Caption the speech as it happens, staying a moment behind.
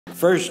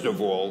First of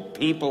all,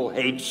 people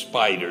hate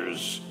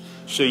spiders,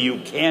 so you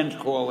can't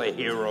call a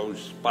hero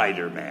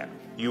Spider-Man.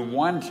 You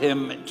want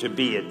him to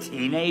be a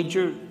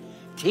teenager?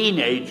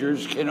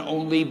 Teenagers can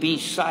only be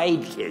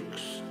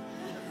sidekicks.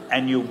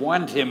 And you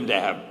want him to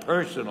have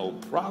personal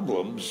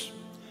problems?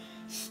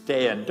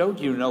 Stan, don't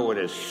you know what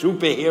a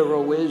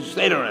superhero is?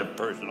 They don't have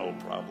personal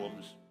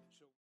problems.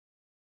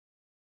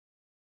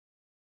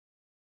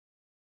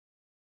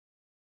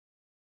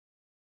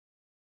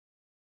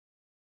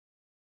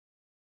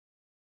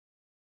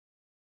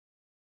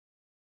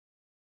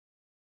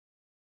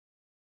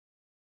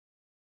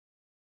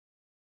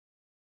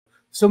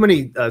 So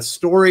many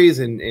stories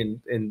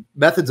and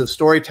methods of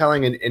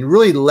storytelling and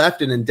really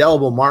left an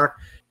indelible mark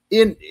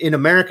in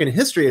American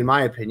history, in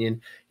my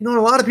opinion. You know,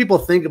 a lot of people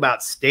think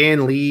about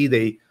Stan Lee.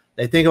 They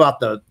think about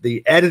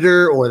the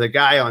editor or the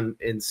guy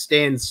in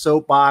Stan's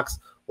soapbox,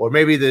 or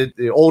maybe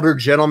the older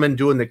gentleman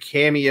doing the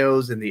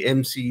cameos in the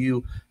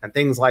MCU and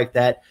things like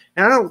that.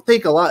 And I don't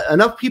think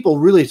enough people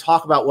really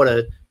talk about what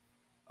a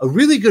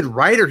really good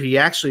writer he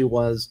actually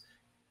was.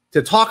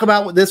 To talk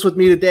about this with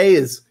me today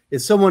is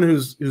someone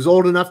who's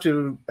old enough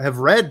to have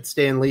read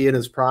Stan Lee in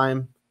his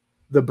prime,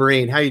 the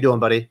Brain. How you doing,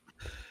 buddy?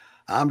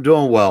 I'm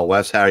doing well,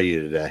 Wes. How are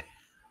you today?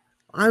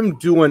 I'm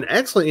doing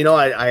excellent. You know,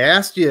 I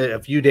asked you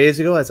a few days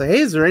ago, I said, hey,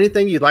 is there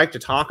anything you'd like to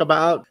talk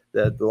about?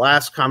 The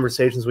last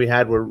conversations we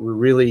had were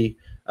really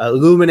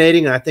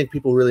illuminating, and I think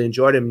people really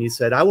enjoyed them. And you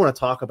said, I want to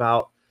talk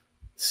about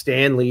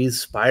Stan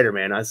Lee's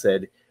Spider-Man. I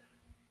said,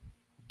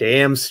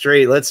 damn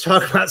straight. Let's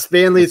talk about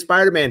Stan Lee's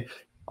Spider-Man.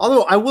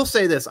 Although I will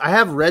say this, I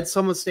have read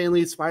some of Stan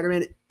Lee's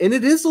Spider-Man, and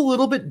it is a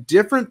little bit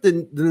different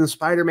than the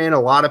Spider-Man a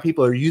lot of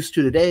people are used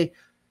to today.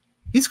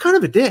 He's kind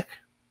of a dick.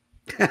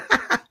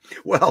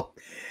 Well,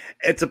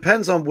 it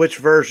depends on which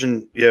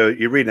version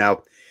you read.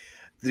 Now,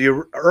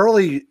 the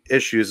early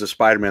issues of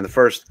Spider-Man, the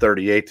first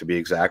 38 to be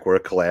exact, were a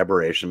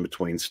collaboration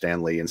between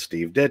Stan Lee and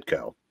Steve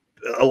Ditko.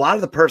 A lot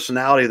of the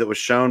personality that was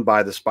shown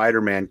by the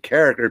Spider-Man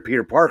character,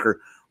 Peter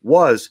Parker,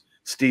 was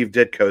Steve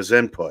Ditko's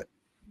input.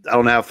 I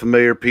don't know how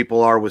familiar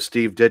people are with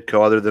Steve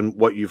Ditko other than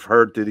what you've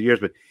heard through the years,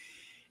 but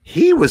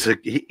he was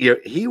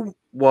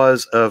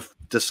a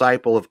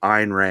disciple of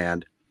Ayn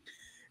Rand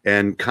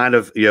and kind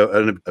of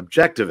an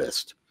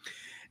objectivist,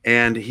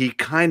 and he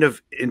kind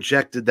of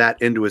injected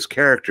that into his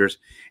characters,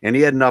 and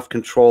he had enough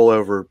control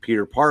over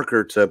Peter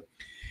Parker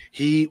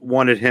he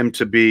wanted him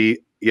to be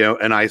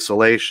an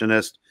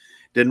isolationist,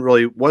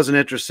 wasn't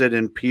interested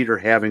in Peter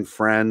having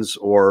friends,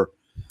 or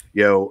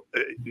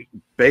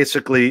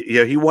basically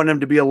he wanted him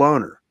to be a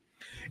loner.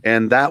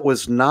 And that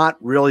was not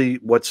really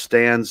what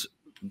Stan's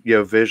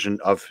vision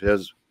of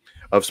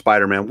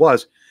Spider-Man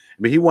was.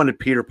 I mean, he wanted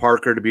Peter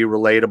Parker to be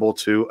relatable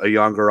to a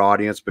younger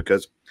audience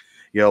because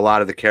a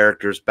lot of the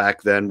characters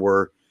back then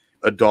were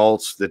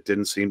adults that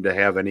didn't seem to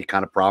have any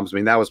kind of problems. I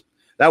mean, that was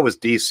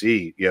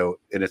DC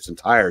in its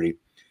entirety,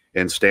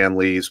 and Stan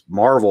Lee's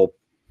Marvel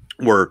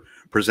were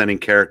presenting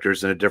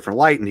characters in a different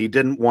light, and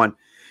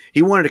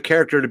he wanted a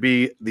character to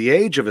be the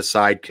age of a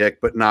sidekick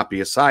but not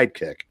be a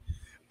sidekick.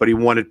 But he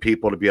wanted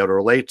people to be able to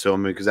relate to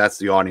him because that's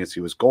the audience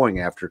he was going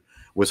after,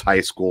 was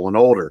high school and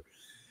older.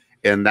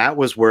 And that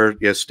was where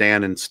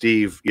Stan and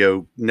Steve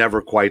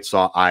never quite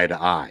saw eye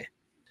to eye.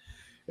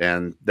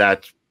 And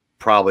that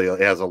probably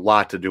has a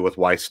lot to do with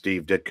why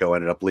Steve Ditko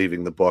ended up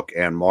leaving the book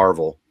and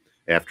Marvel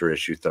after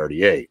issue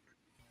 38.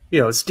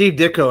 Steve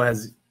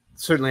Ditko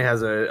certainly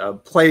has a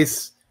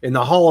place in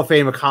the Hall of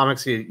Fame of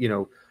comics.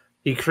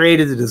 He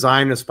created the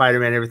design of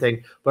Spider-Man and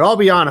everything. But I'll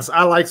be honest,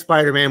 I like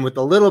Spider-Man with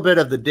a little bit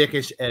of the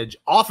dickish edge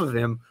off of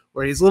him,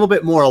 where he's a little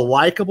bit more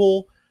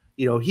likable.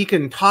 He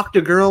can talk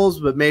to girls,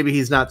 but maybe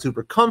he's not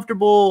super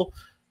comfortable.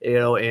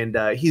 And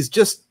he's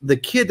just the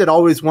kid that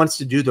always wants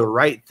to do the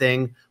right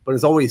thing, but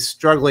is always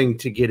struggling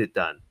to get it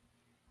done.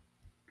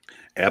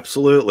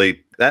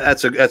 Absolutely.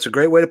 That's a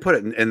great way to put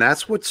it. And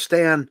that's what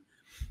Stan,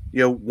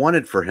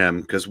 wanted for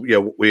him. Because,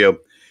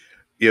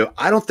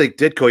 I don't think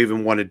Ditko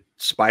even wanted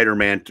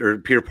Spider-Man or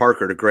Peter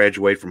Parker to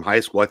graduate from high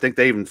school. I think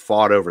they even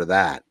fought over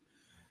that.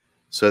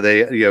 So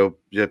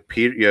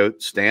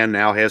Stan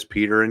now has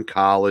Peter in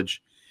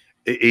college.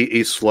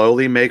 He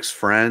slowly makes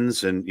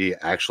friends, and he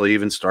actually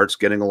even starts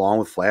getting along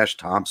with Flash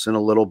Thompson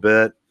a little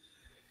bit.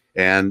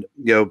 And,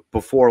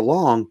 before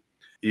long,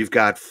 you've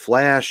got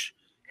Flash,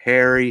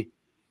 Harry,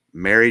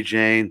 Mary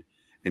Jane,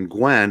 and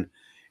Gwen.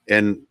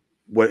 And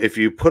if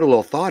you put a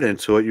little thought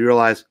into it, you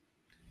realize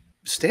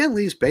Stan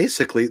Lee's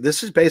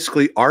this is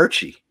basically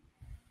Archie.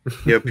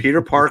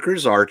 Peter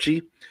Parker's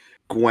Archie.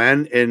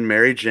 Gwen and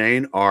Mary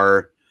Jane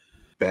are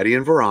Betty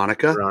and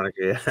Veronica.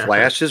 Yeah.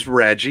 Flash is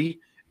Reggie,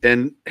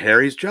 and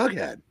Harry's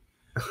Jughead.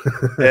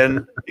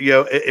 And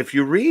if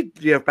you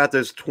read about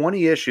those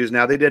 20 issues,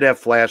 now they did have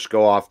Flash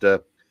go off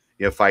to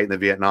fight in the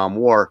Vietnam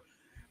War,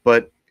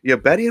 but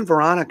Betty and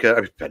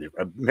Veronica,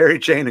 Mary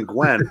Jane and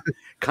Gwen,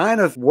 kind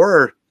of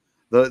were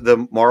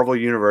the Marvel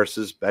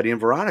Universe's Betty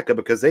and Veronica,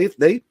 because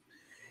they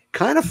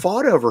kind of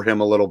fought over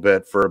him a little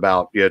bit for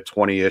about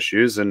 20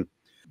 issues, and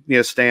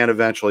Stan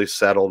eventually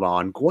settled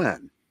on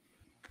Gwen.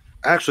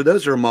 Actually,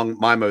 those are among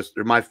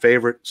my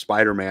favorite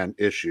Spider-Man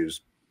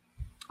issues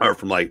or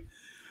from like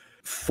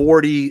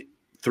 40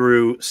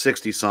 through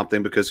 60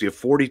 something, because you have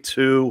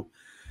 42,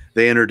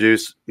 they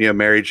introduced,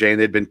 Mary Jane.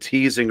 They'd been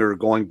teasing her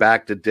going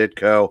back to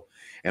Ditko,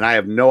 and I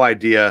have no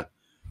idea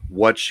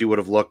what she would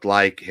have looked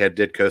like had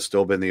Ditko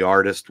still been the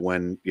artist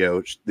when,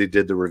 they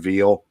did the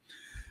reveal.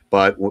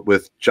 But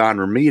with John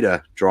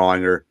Romita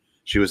drawing her,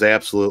 she was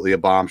absolutely a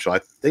bombshell. I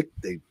think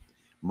they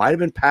might have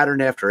been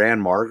patterned after Anne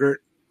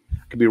Margaret.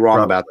 I could be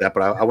wrong about that,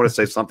 but I want to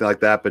say something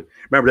like that. But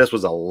remember, this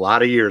was a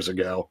lot of years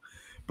ago.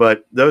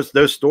 But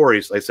those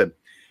stories, like I said,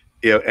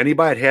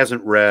 anybody that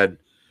hasn't read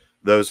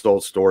those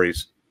old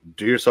stories,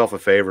 do yourself a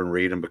favor and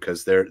read them,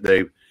 because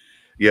the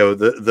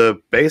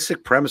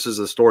basic premises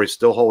of the story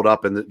still hold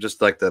up, and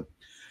just like the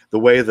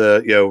way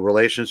the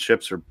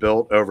relationships are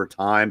built over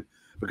time,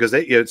 because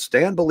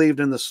Stan believed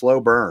in the slow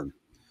burn.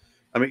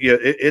 I mean,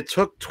 it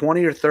took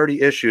 20 or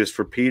 30 issues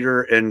for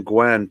Peter and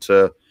Gwen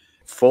to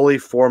fully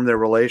form their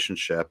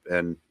relationship,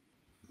 and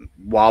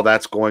while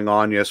that's going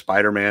on,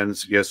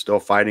 Spider-Man's still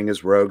fighting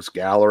his rogues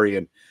gallery,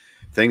 and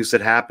things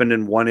that happened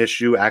in one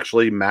issue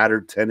actually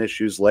mattered 10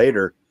 issues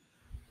later.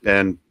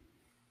 And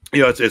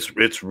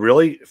it's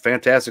really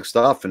fantastic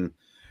stuff. And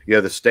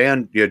the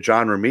Stan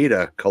John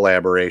Romita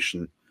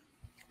collaboration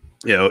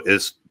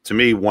is, to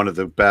me, one of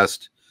the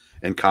best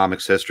in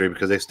comics history,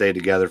 because they stayed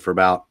together for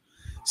about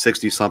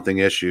 60 something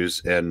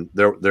issues, and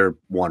they're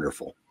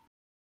wonderful.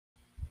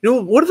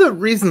 One of the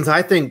reasons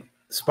I think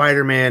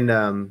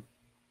Spider-Man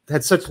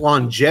had such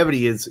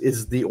longevity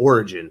is the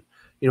origin.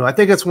 I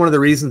think that's one of the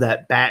reasons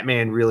that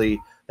Batman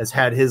really has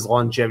had his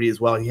longevity as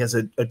well. He has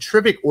a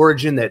terrific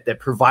origin that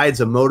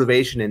provides a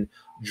motivation and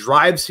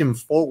drives him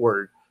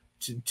forward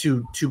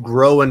to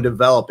grow and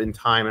develop in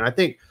time. And I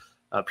think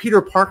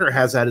Peter Parker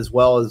has that as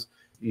well. As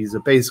he's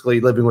basically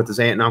living with his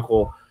aunt and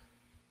uncle.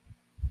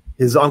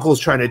 His uncle's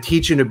trying to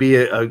teach him to be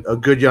a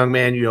good young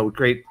man.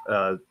 Great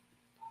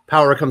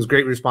power comes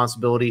great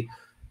responsibility.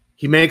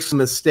 He makes a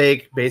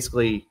mistake.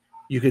 Basically,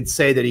 you could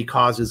say that he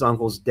caused his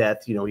uncle's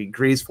death. He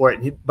grieves for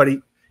it, but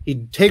he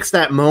takes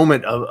that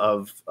moment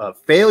of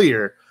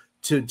failure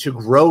to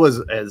grow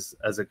as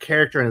a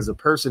character and as a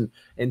person,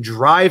 and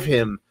drive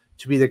him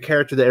to be the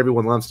character that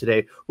everyone loves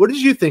today. What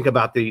did you think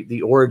about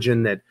the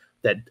origin that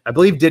I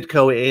believe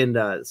Ditko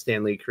and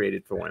Stan Lee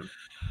created for him?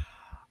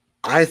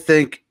 I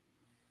think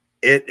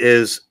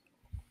it's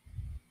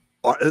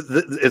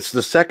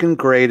the second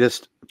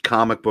greatest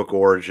comic book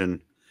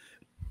origin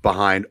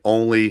behind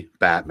only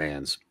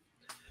Batman's,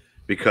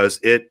 because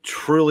it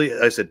truly,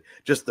 I said,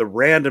 just the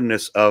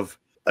randomness of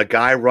a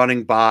guy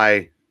running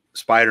by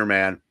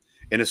Spider-Man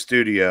in a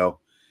studio,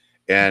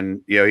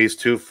 and he's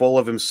too full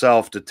of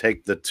himself to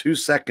take the 2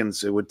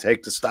 seconds it would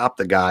take to stop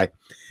the guy,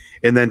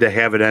 and then to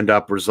have it end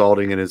up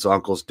resulting in his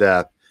uncle's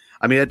death.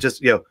 I mean, it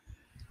just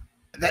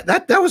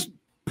that was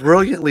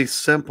brilliantly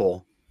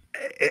simple,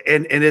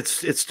 and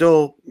it's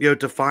still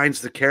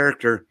defines the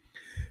character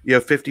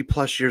 50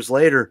 plus years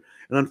later.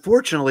 And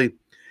unfortunately,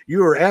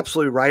 you are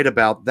absolutely right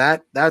about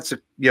that. That's a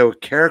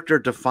character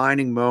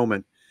defining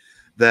moment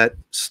that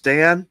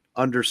Stan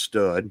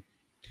understood,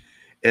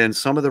 and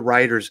some of the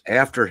writers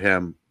after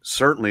him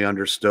certainly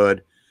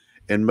understood,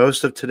 and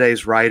most of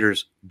today's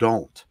writers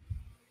don't,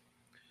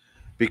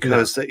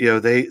 because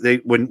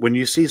they when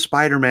you see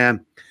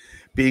Spider-Man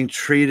being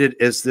treated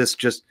as this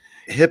just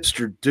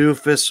hipster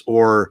doofus,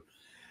 or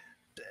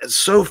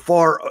so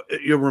far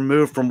you're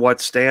removed from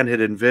what Stan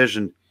had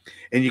envisioned,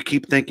 and you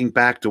keep thinking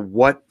back to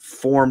what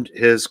formed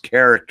his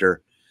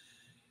character,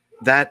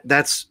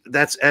 that's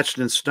etched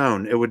in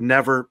stone. He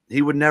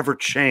would never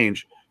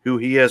change who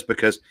he is,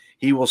 because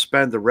he will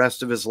spend the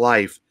rest of his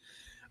life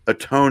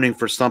atoning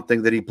for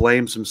something that he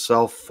blames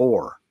himself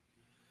for.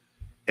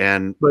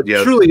 But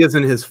truly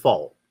isn't his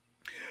fault.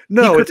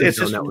 No, it's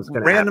just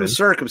random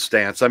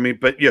circumstance. I mean,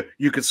 but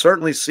you could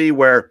certainly see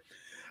where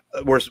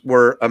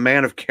a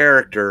man of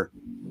character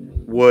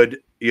would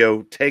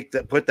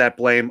put that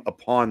blame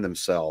upon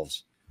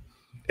themselves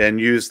and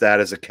use that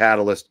as a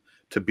catalyst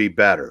to be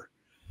better.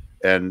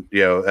 And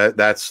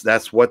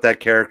that's what that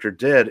character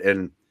did.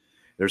 And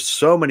there's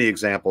so many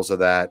examples of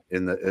that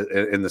in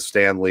the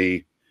Stan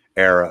Lee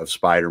era of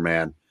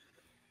Spider-Man.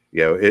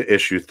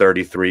 Issue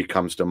 33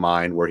 comes to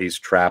mind, where he's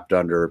trapped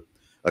under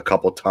a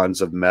couple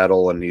tons of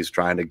metal, and he's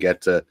trying to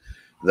get to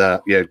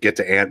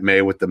Aunt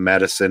May with the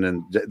medicine.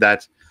 And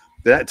that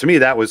to me,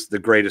 that was the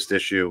greatest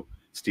issue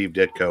Steve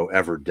Ditko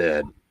ever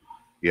did.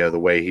 The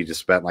way he just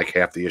spent like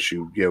half the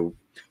issue,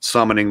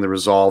 summoning the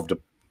resolve to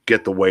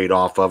get the weight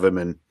off of him.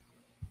 And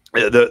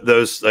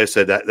those, like I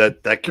said,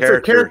 that character,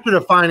 it's a character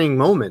defining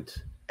moment.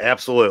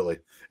 Absolutely.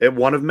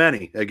 One of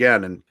many,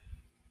 again. And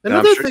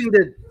another thing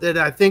that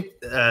I think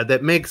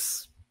that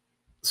makes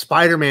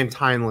Spider-Man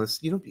timeless,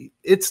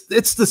 it's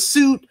the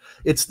suit,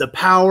 it's the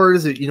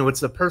powers, it's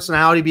the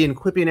personality being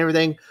quippy and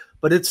everything,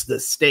 but it's the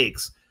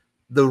stakes.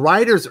 The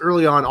writers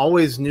early on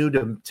always knew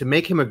to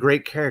make him a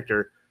great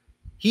character,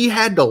 he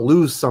had to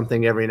lose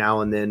something every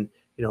now and then.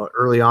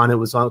 Early on it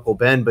was Uncle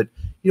Ben, but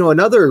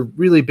another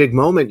really big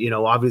moment,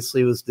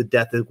 obviously, was the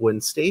death of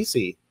Gwen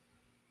Stacy.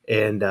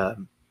 And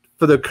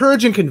for the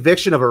courage and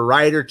conviction of a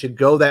writer to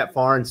go that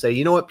far and say,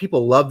 you know what,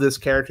 people love this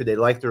character, they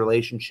like the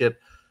relationship.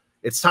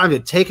 It's time to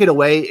take it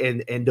away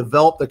and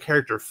develop the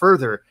character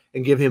further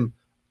and give him,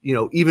 you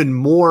know, even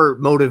more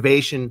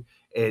motivation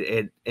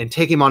and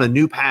take him on a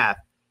new path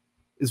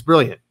is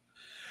brilliant.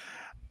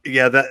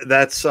 Yeah,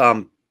 that's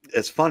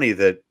it's funny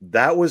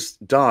that was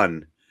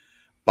done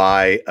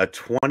by a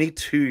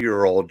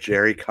 22-year-old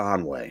Jerry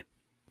Conway.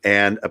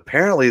 And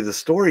apparently the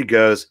story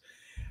goes,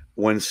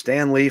 when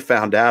Stan Lee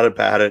found out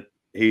about it,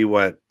 he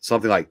went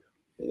something like,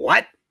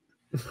 "What?"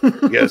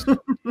 He goes,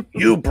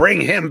 "You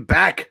bring him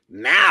back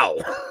now."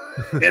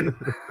 And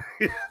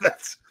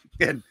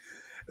and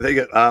they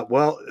go,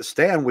 "Well,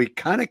 Stan, we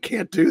kind of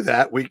can't do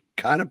that. We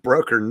kind of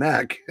broke her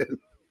neck."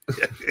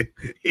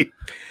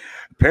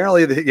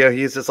 Apparently, you know,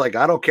 he's just like,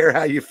 "I don't care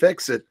how you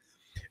fix it."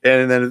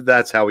 And then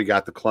that's how we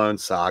got the Clone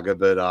Saga.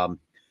 But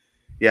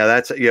yeah,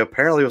 that's, you know,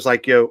 apparently it was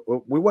like, you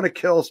know, we want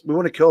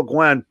to kill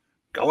Gwen.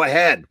 Go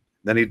ahead.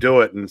 Then he'd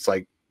do it, and it's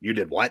like, you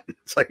did what?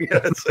 It's like, yeah,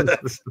 that's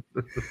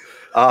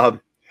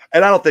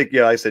and I don't think,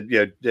 I said,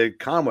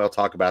 Conway will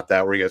talk about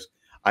that, where he goes,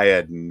 "I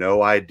had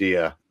no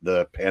idea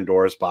the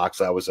Pandora's box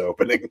I was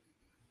opening."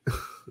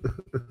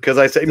 Because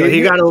I said, so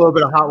he got a little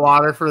bit of hot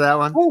water for that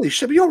one. Holy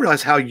shit! You don't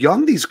realize how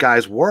young these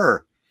guys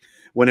were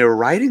when they were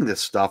writing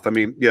this stuff. I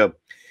mean,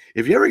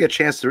 if you ever get a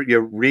chance to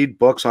read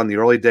books on the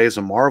early days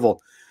of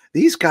Marvel,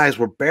 these guys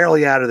were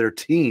barely out of their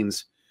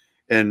teens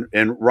and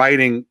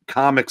writing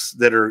comics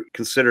that are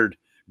considered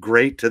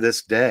great to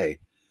this day.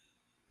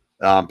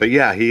 But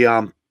yeah,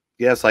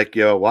 it's like,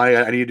 why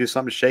I need to do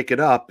something to shake it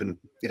up. And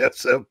yeah,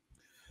 so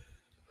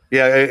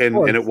yeah, and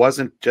it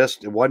wasn't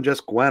just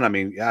Gwen. I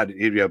mean, yeah,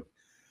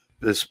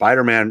 the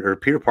Spider-Man or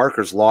Peter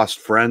Parker's lost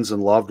friends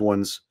and loved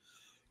ones.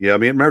 Yeah, I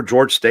mean, remember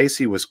George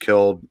Stacy was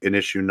killed in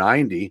issue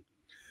 90.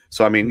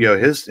 So I mean,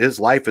 his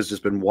life has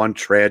just been one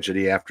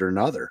tragedy after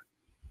another.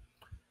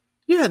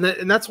 Yeah,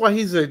 and that's why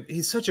he's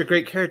such a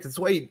great character. That's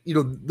why,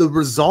 the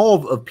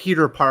resolve of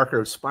Peter Parker,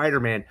 of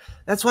Spider-Man,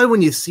 that's why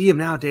when you see him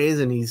nowadays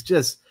and he's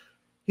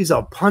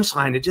a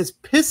punchline, it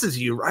just pisses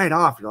you right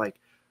off. You're like,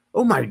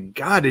 oh my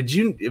God, have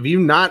you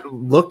not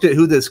looked at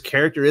who this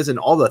character is and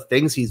all the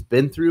things he's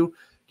been through?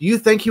 Do you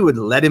think he would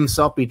let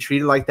himself be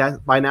treated like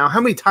that by now?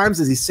 How many times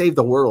has he saved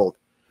the world?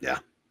 Yeah.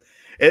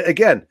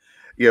 Again,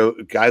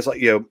 guys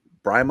like,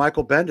 Brian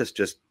Michael Bendis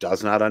just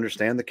does not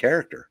understand the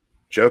character.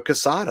 Joe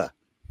Quesada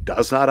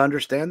does not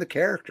understand the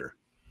character.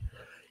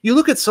 You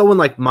look at someone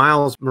like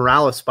Miles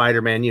Morales,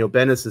 Spider-Man,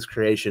 Bendis'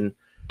 creation.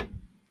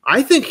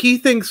 I think he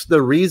thinks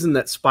the reason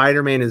that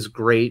Spider-Man is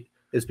great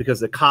is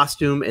because the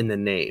costume and the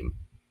name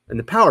and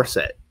the power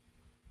set.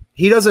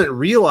 He doesn't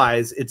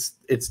realize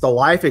it's the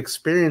life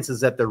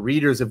experiences that the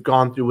readers have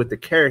gone through with the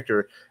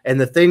character and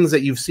the things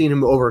that you've seen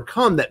him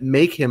overcome that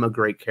make him a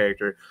great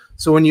character.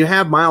 So when you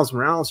have Miles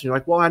Morales, you're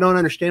like, well, I don't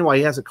understand why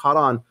he hasn't caught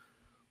on.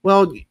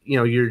 Well,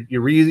 you're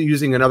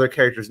reusing another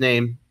character's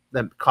name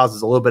that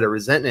causes a little bit of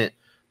resentment,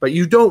 but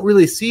you don't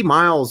really see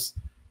Miles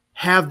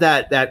have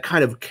that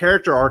kind of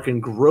character arc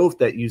and growth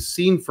that you've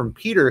seen from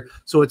Peter.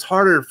 So it's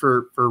harder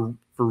for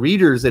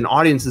readers and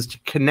audiences to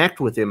connect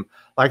with him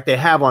like they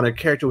have on a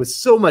character with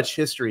so much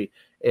history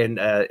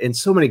and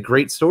so many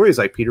great stories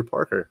like Peter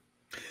Parker.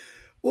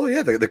 Well,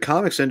 yeah, the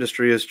comics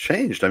industry has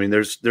changed. I mean,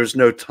 there's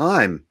no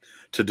time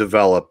to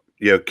develop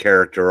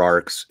character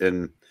arcs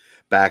and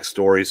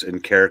backstories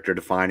and character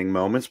defining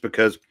moments,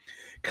 because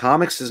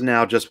comics is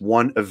now just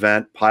one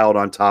event piled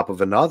on top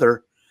of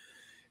another.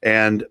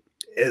 And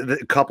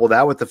couple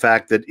that with the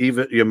fact that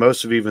even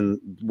most of even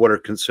what are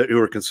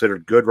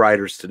considered good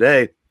writers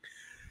today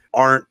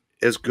aren't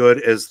as good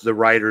as the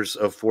writers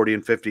of 40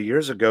 and 50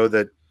 years ago.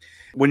 That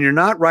when you're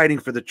not writing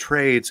for the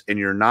trades and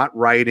you're not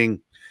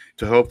writing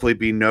to hopefully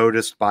be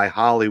noticed by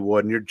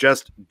Hollywood, and you're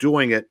just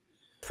doing it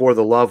for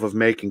the love of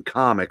making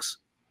comics.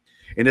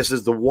 And this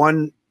is the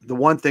one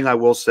thing I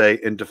will say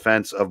in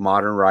defense of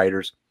modern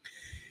writers.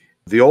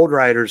 The old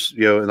writers,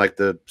 in like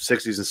the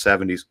 60s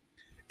and 70s,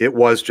 it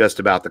was just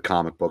about the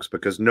comic books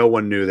because no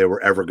one knew they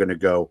were ever going to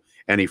go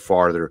any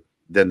farther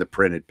than the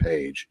printed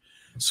page.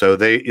 So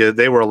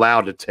they were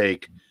allowed to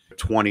take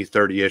 20,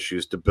 30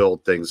 issues to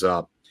build things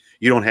up.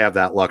 You don't have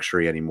that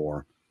luxury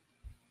anymore.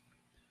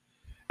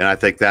 And I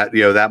think that,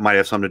 that might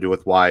have something to do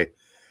with why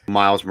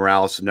Miles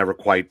Morales has never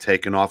quite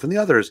taken off. And the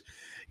others,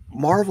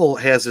 Marvel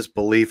has this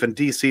belief, and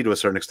DC to a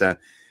certain extent,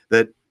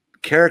 that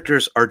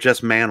characters are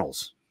just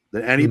mantles,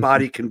 that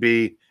anybody can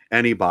be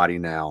anybody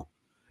now,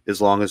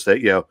 as long as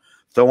they,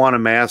 throw on a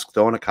mask,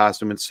 throw on a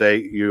costume, and say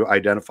you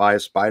identify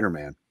as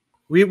Spider-Man.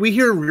 We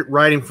hear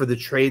writing for the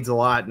trades a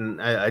lot,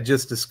 and I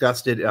just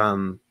discussed it,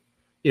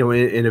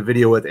 in a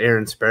video with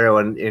Aaron Sparrow,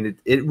 and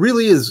it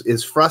really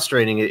is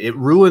frustrating. It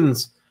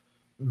ruins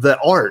the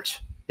art.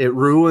 It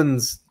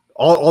ruins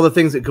all the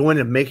things that go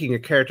into making a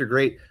character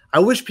great. I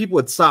wish people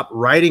would stop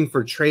writing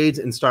for trades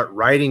and start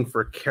writing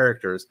for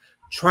characters.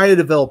 Try to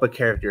develop a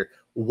character.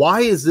 Why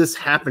is this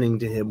happening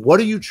to him? What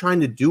are you trying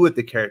to do with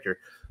the character?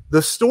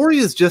 The story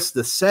is just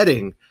the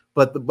setting,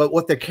 but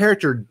what the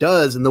character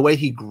does and the way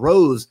he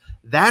grows,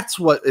 that's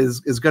what is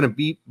going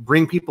to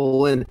bring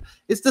people in.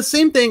 It's the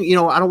same thing, you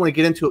know. I don't want to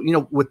get into it, you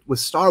know, with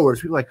Star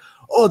Wars. People are like,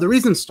 oh, the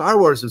reason Star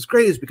Wars is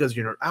great is because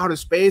you're out of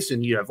space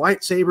and you have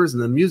lightsabers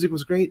and the music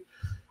was great.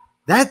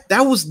 That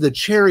was the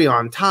cherry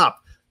on top.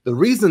 The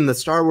reason the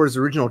Star Wars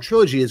original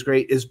trilogy is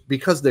great is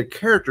because the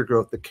character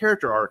growth, the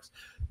character arcs.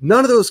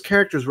 None of those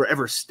characters were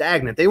ever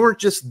stagnant. They weren't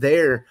just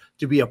there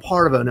to be a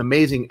part of an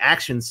amazing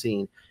action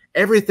scene.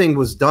 Everything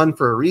was done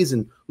for a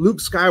reason. Luke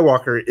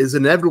Skywalker is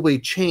inevitably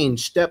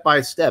changed step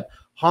by step.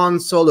 Han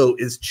Solo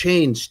is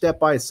changed step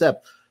by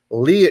step.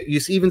 Leia, you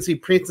even see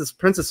Princess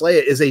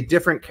Leia is a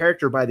different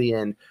character by the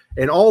end.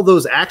 And all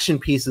those action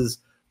pieces,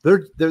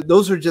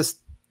 those are just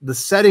the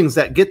settings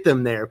that get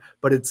them there.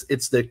 But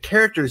it's the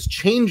characters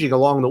changing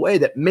along the way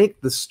that make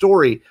the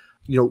story,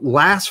 you know,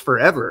 last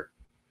forever.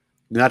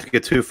 Not to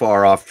get too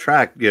far off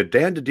track, you know,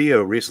 Dan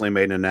DiDio recently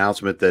made an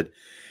announcement that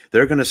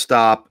they're going to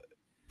stop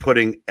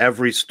putting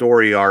every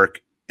story arc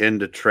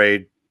into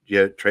trade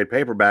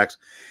paperbacks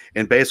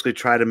and basically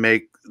try to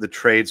make the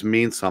trades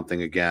mean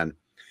something again.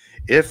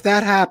 If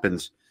that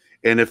happens,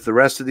 and if the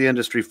rest of the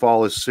industry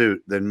follows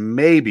suit, then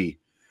maybe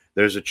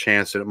there's a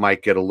chance that it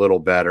might get a little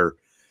better.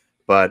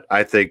 But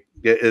I think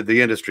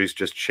the industry's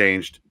just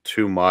changed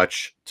too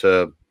much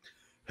to,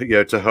 you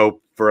know, to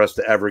hope for us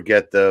to ever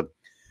get the,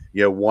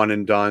 you know, one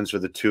and dones or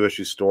the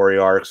 2-issue story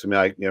arcs. I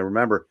mean,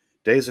 remember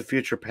Days of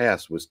Future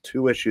Past was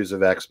 2 issues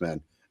of X-Men.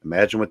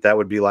 Imagine what that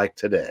would be like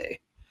today.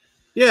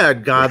 Yeah,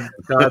 God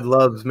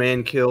loves,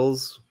 man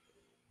kills.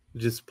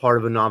 Just part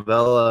of a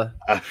novella.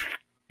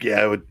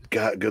 Yeah, it would.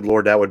 God, good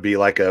Lord, that would be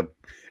like a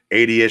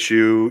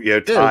 80-issue, you know,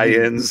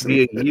 tie-ins.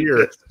 Be a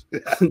year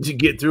to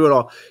get through it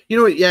all. You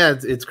know what? Yeah,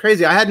 it's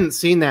crazy. I hadn't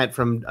seen that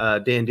from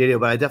Dan DiDio,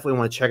 but I definitely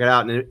want to check it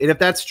out. And if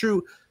that's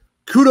true,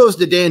 kudos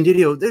to Dan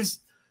DiDio.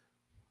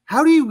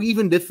 How do you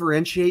even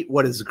differentiate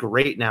what is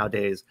great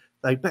nowadays?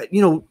 Like,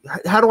 you know,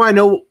 how do I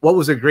know what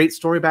was a great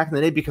story back in the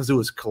day? Because it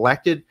was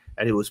collected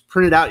and it was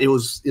printed out. It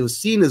was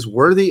seen as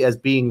worthy as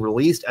being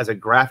released as a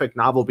graphic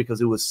novel because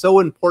it was so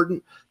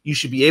important. You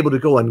should be able to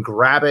go and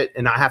grab it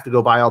and not have to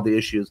go buy all the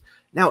issues.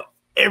 Now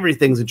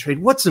everything's in trade.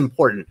 What's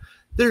important?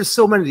 There's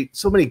so many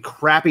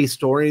crappy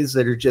stories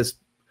that are just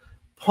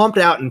pumped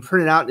out and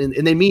printed out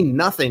and they mean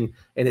nothing.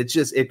 And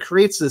it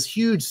creates this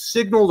huge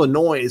signal to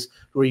noise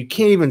where you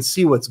can't even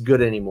see what's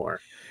good anymore.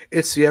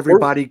 It's the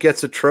everybody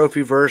gets a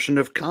trophy version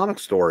of comic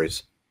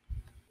stories.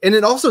 And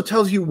it also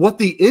tells you what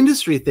the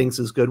industry thinks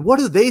is good. What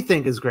do they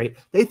think is great?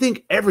 They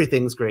think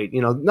everything's great.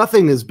 You know,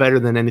 nothing is better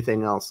than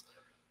anything else.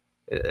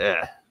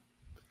 Because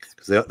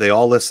they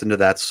all listen to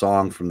that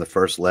song from the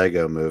first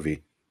Lego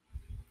movie.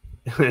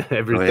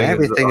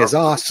 Everything is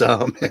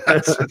awesome.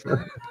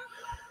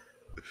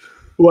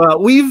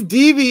 Well, we've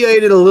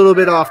deviated a little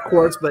bit off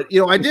course, but,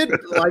 you know, I did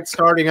like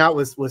starting out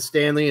with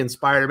Stan Lee and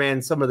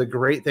Spider-Man, some of the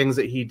great things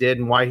that he did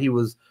and why he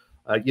was,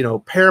 you know,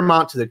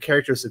 paramount to the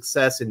character's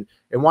success and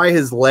why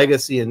his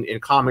legacy in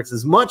comics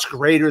is much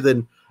greater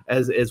than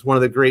as one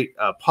of the great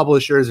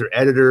publishers or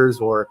editors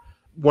or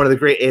one of the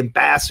great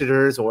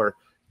ambassadors or,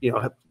 you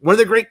know, one of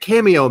the great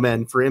cameo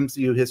men for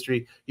MCU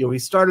history. You know, he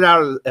started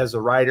out as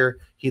a writer.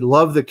 He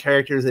loved the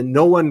characters, and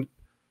no one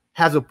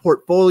has a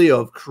portfolio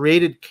of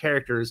created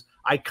characters,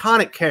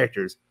 iconic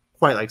characters,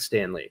 quite like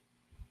Stan Lee.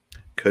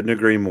 Couldn't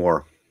agree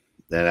more.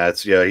 And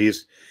that's,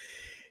 he's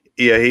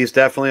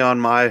definitely on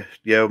my,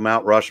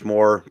 Mount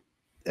Rushmore.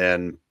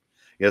 And,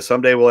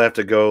 someday we'll have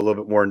to go a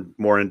little bit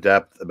more in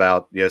depth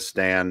about,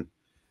 Stan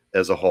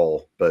as a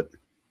whole. But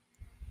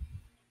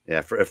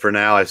yeah, for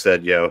now, I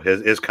said,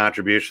 his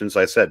contributions,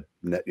 I said,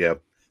 there'll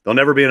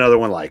never be another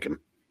one like him.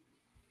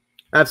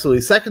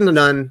 Absolutely. Second to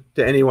none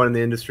to anyone in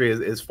the industry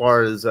as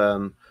far as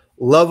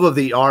love of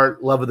the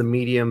art, love of the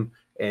medium,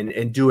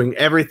 and doing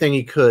everything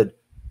he could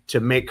to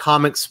make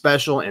comics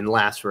special and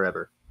last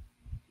forever.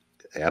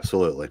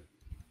 Absolutely.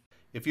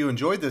 If you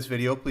enjoyed this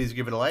video, please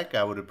give it a like.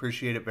 I would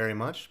appreciate it very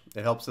much.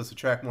 It helps us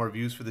attract more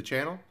views for the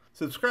channel.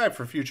 Subscribe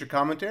for future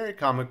commentary,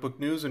 comic book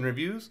news, and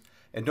reviews.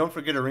 And don't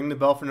forget to ring the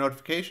bell for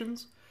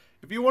notifications.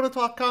 If you want to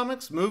talk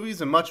comics,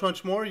 movies, and much,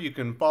 much more, you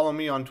can follow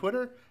me on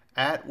Twitter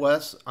at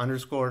Wes_from_TC.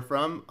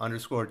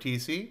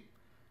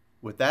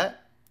 With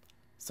that,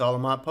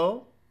 Salamat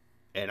Po,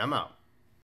 and I'm out.